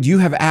 dude, you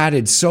have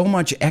added so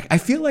much. I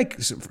feel like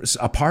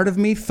a part of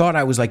me thought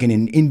I was like in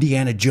an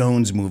Indiana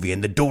Jones movie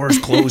and the door's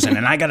closing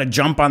and I got to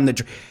jump on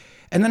the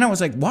and then I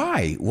was like,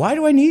 why? Why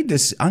do I need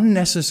this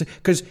unnecessary?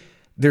 Because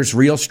there's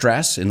real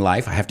stress in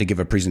life. I have to give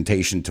a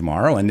presentation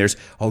tomorrow and there's,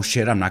 oh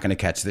shit, I'm not going to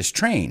catch this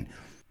train.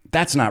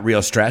 That's not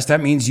real stress.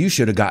 That means you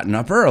should have gotten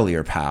up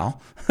earlier,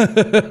 pal.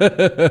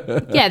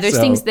 Yeah,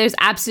 there's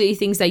absolutely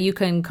things that you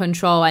can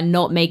control and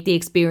not make the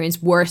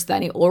experience worse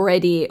than it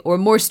already, or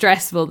more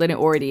stressful than it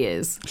already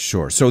is.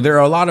 Sure. So there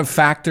are a lot of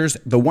factors.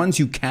 The ones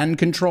you can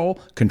control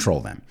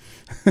them.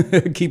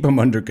 Keep them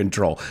under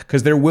control,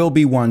 because there will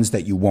be ones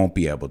that you won't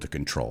be able to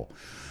control.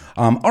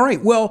 All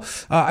right. Well,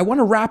 I want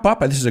to wrap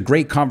up. This is a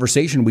great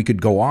conversation. We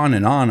could go on,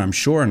 I'm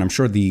sure. And I'm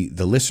sure the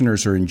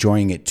listeners are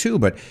enjoying it too.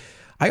 But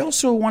I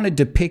also wanted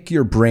to pick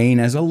your brain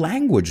as a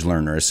language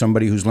learner, as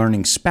somebody who's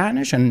learning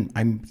Spanish and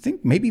I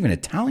think maybe even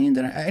Italian.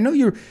 I know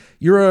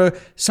you're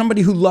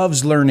somebody who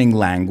loves learning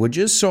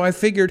languages, so I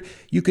figured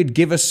you could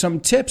give us some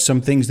tips,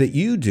 some things that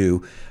you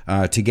do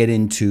to get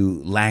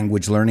into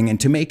language learning and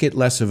to make it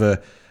less of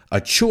a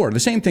chore. The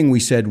same thing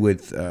we said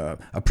with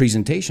a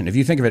presentation. If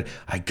you think of it,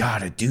 I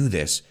gotta do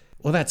this,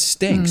 well, that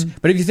stinks.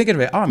 But if you think of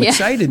it, I'm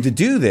excited to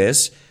do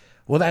this,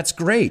 well, that's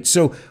great.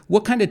 So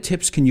what kind of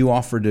tips can you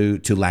offer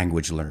to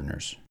language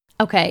learners?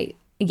 Okay.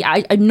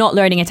 Yeah, I'm not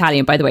learning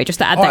Italian, by the way, just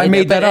to add that I in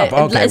made there. that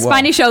up. Okay,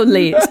 Spanish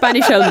only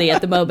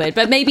at the moment,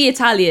 but maybe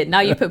Italian.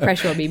 Now you put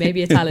pressure on me.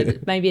 Maybe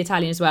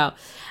Italian as well.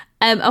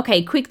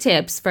 Okay, quick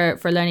tips for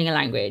learning a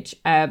language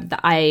that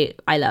I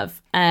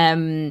love.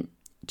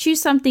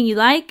 Choose something you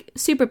like,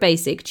 super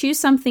basic. Choose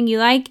something you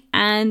like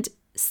and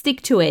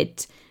stick to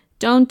it.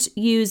 Don't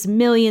use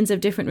millions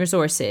of different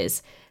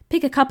resources.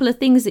 Pick a couple of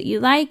things that you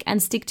like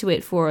and stick to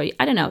it for,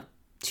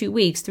 2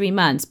 weeks, 3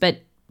 months,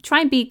 but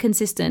try and be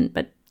consistent,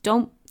 but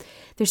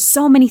there's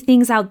so many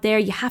things out there.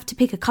 You have to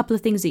pick a couple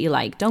of things that you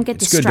like. Don't get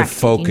distracted. It's good to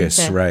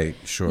focus, right?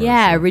 Sure.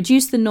 Yeah, sure.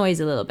 Reduce the noise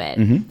a little bit.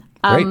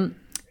 Great.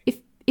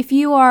 If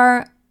you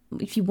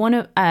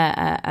want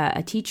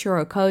a teacher or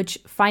a coach,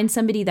 find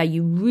somebody that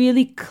you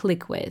really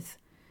click with,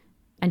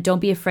 and don't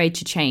be afraid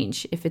to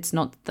change if it's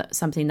not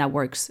something that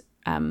works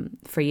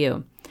for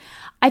you.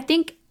 I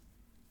think,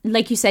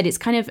 like you said, it's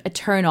kind of a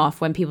turn off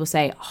when people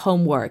say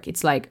homework.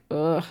 It's like,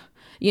 ugh,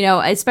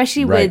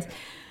 especially with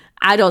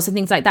adults and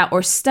things like that,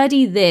 or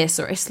study this,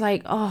 or it's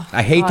like, oh,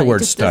 I hate the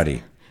word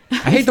study.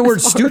 I hate the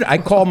word student. I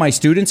call my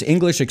students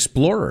English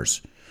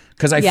explorers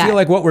because I feel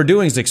like what we're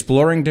doing is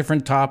exploring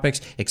different topics,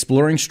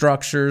 exploring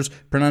structures,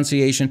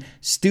 pronunciation.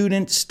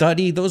 Student,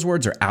 study, those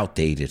words are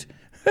outdated.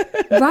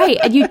 Right,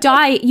 and you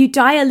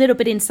die a little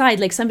bit inside.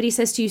 Like somebody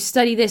says to you,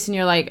 study this, and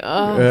you're like,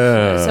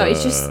 oh. So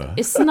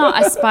it's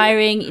not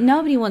aspiring.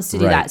 Nobody wants to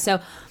do that. So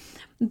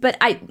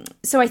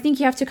I think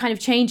you have to kind of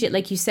change it,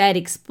 like you said,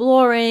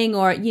 exploring,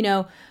 or I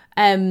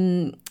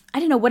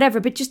don't know,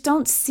 whatever, but just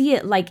don't see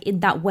it like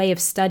in that way of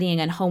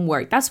studying and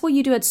homework. That's what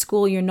you do at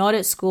school. You're not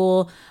at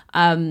school.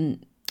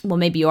 Well,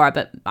 maybe you are,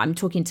 but I'm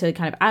talking to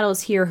kind of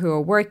adults here who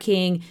are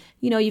working.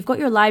 You've got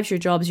your lives, your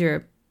jobs,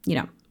 your,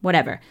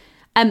 whatever.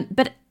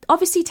 But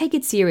obviously take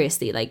it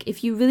seriously. Like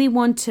if you really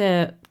want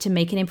to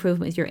make an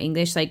improvement with your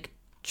English, like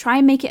try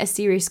and make it a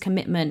serious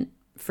commitment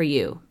for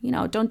you.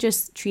 Don't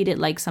just treat it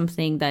like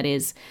something that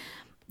is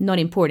not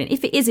important.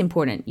 If it is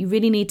important, you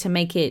really need to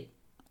make it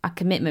a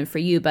commitment for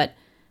you, but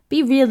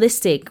be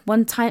realistic.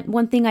 One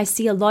thing I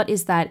see a lot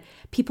is that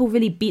people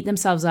really beat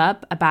themselves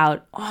up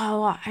about,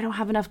 oh, I don't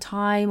have enough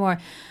time, or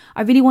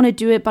I really want to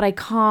do it, but I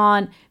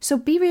can't. So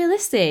be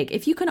realistic.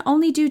 If you can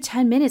only do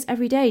 10 minutes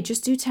every day,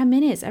 just do 10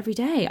 minutes every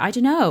day. I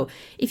don't know.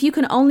 If you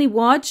can only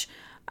watch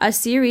a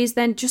series,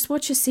 then just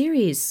watch a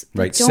series.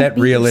 Right. Set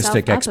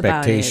realistic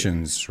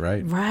expectations,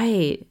 right?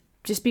 Right.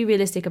 Just be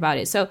realistic about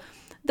it. So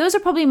those are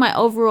probably my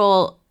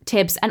overall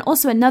tips. And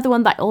also another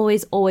one that I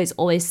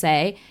always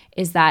say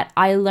is that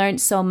I learned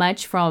so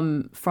much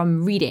from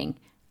reading.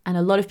 And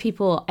a lot of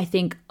people, I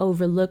think,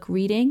 overlook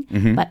reading,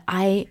 but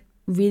I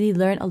really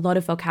learned a lot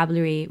of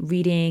vocabulary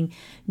reading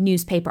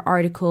newspaper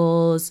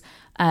articles,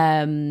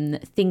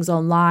 things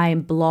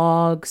online,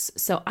 blogs.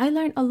 So I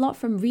learned a lot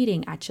from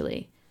reading,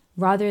 actually,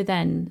 rather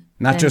than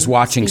not just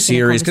watching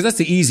series, because that's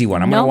the easy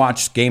one. I'm going to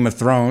watch Game of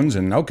Thrones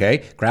and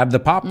grab the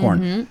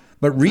popcorn.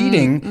 But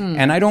reading,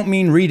 and I don't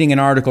mean reading an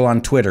article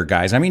on Twitter,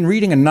 guys. I mean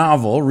reading a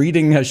novel,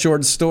 reading a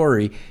short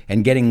story,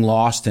 and getting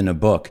lost in a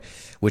book,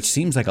 which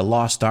seems like a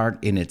lost art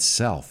in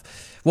itself.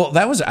 Well,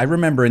 I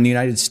remember in the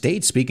United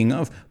States, speaking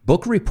of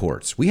book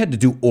reports, we had to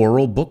do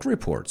oral book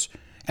reports.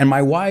 And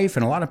my wife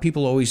and a lot of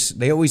people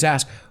always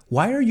ask,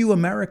 why are you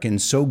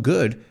Americans so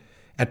good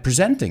at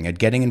presenting, at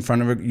getting in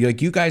front of,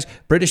 like you guys,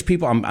 British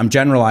people, I'm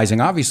generalizing,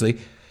 obviously.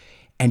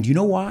 And you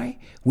know why?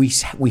 We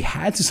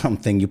had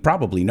something, you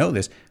probably know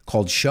this,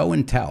 called show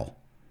and tell.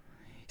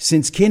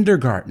 Since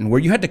kindergarten, where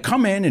you had to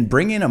come in and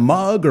bring in a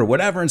mug or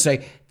whatever and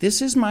say, this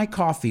is my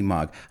coffee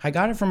mug. I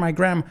got it from my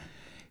grandma.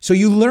 So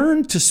you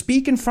learn to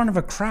speak in front of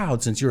a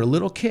crowd since you're a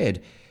little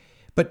kid,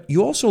 but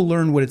you also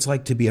learn what it's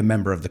like to be a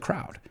member of the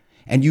crowd.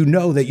 And you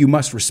know that you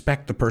must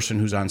respect the person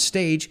who's on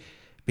stage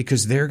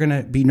because they're going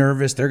to be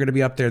nervous, they're going to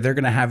be up there, they're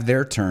going to have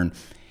their turn.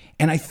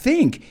 And I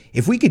think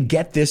if we could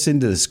get this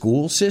into the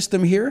school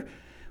system here,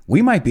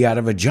 we might be out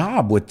of a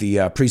job with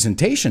the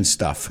presentation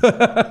stuff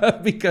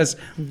because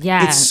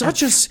it's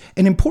such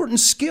an important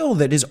skill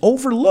that is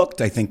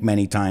overlooked, I think,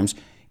 many times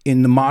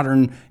in the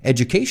modern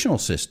educational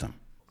system.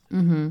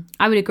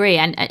 I would agree.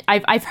 And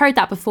I've heard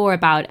that before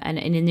about, and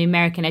in the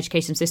American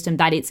education system,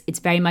 that it's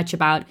very much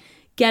about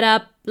get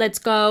up, let's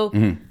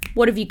go.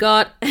 What have you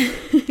got?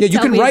 Yeah, you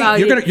can write.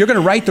 You're going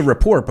to write the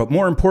report, but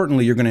more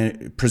importantly, you're going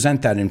to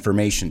present that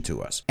information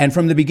to us. And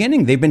from the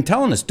beginning, they've been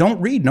telling us, don't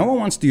read. No one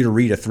wants you to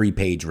read a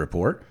 3-page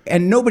report.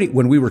 And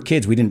when we were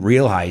kids, we didn't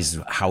realize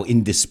how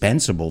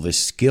indispensable this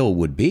skill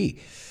would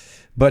be.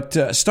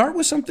 But start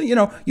with something. You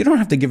don't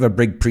have to give a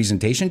big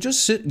presentation.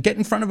 Just get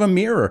in front of a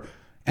mirror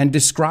and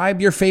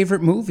describe your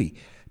favorite movie.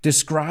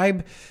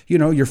 Describe,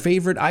 your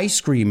favorite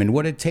ice cream and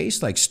what it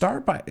tastes like.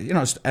 Start by,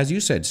 as you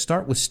said,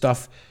 start with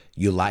stuff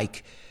you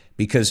like,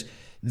 because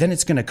then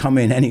it's going to come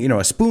in.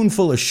 A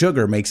spoonful of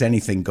sugar makes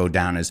anything go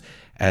down,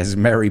 as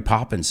Mary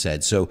Poppins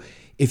said. So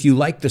if you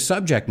like the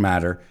subject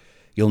matter,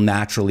 you'll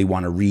naturally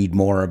want to read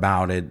more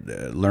about it,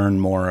 learn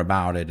more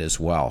about it as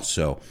well.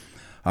 So,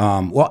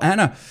 Well,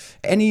 Anna,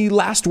 any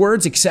last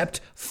words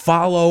except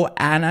follow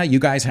Anna? You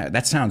guys,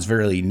 that sounds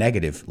very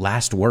negative.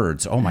 Last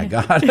words. Oh my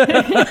God.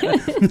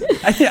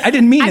 I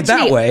didn't mean it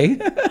that way.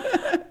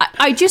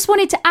 I just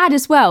wanted to add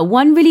as well,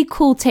 one really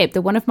cool tip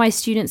that one of my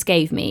students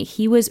gave me.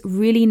 He was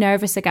really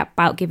nervous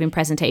about giving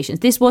presentations.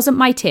 This wasn't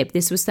my tip.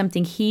 This was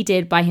something he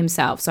did by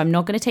himself. So I'm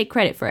not going to take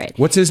credit for it.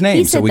 What's his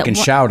name so we can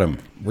shout him?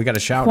 We got to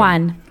shout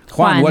him.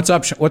 Juan, what's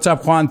up? What's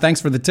up, Juan?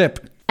 Thanks for the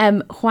tip.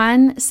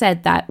 Juan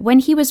said that when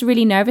he was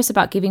really nervous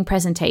about giving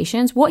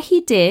presentations, what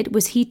he did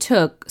was he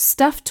took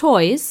stuffed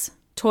toys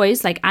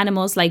like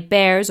animals, like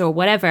bears or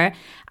whatever,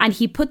 and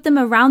he put them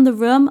around the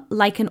room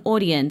like an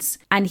audience,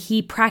 and he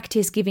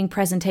practiced giving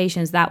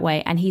presentations that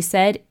way. And he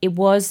said it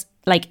was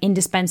like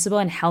indispensable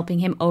in helping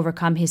him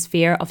overcome his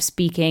fear of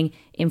speaking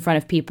in front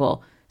of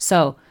people.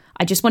 So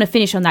I just want to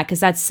finish on that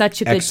because that's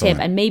such a good tip,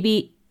 and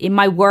maybe it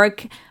might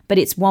work, but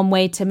it's one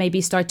way to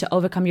maybe start to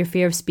overcome your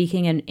fear of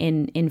speaking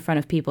in front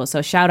of people.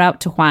 So shout out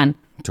to Juan.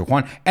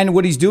 And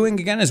what he's doing,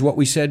 again, is what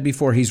we said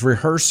before. He's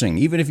rehearsing.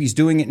 Even if he's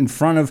doing it in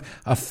front of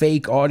a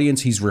fake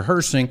audience, he's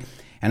rehearsing.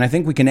 And I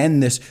think we can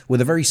end this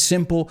with a very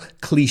simple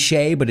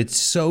cliche, but it's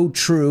so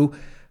true.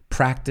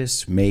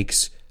 Practice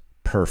makes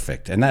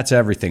perfect. And that's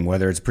everything,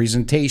 whether it's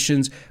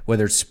presentations,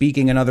 whether it's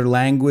speaking another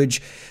language,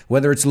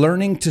 whether it's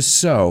learning to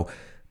sew.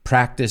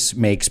 Practice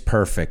makes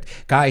perfect.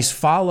 Guys,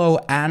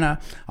 follow Anna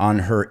on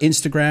her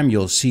Instagram.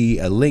 You'll see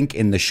a link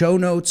in the show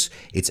notes.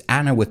 It's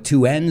Anna with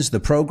 2 N's, the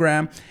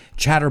program.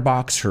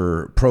 Chatterbox,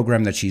 her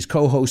program that she's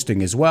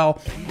co-hosting as well.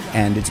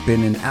 And it's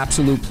been an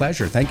absolute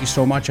pleasure. Thank you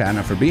so much,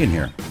 Anna, for being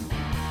here.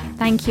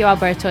 Thank you,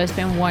 Alberto. It's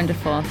been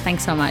wonderful.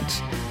 Thanks so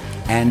much.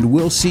 And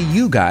we'll see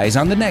you guys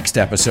on the next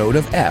episode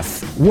of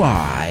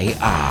FYI.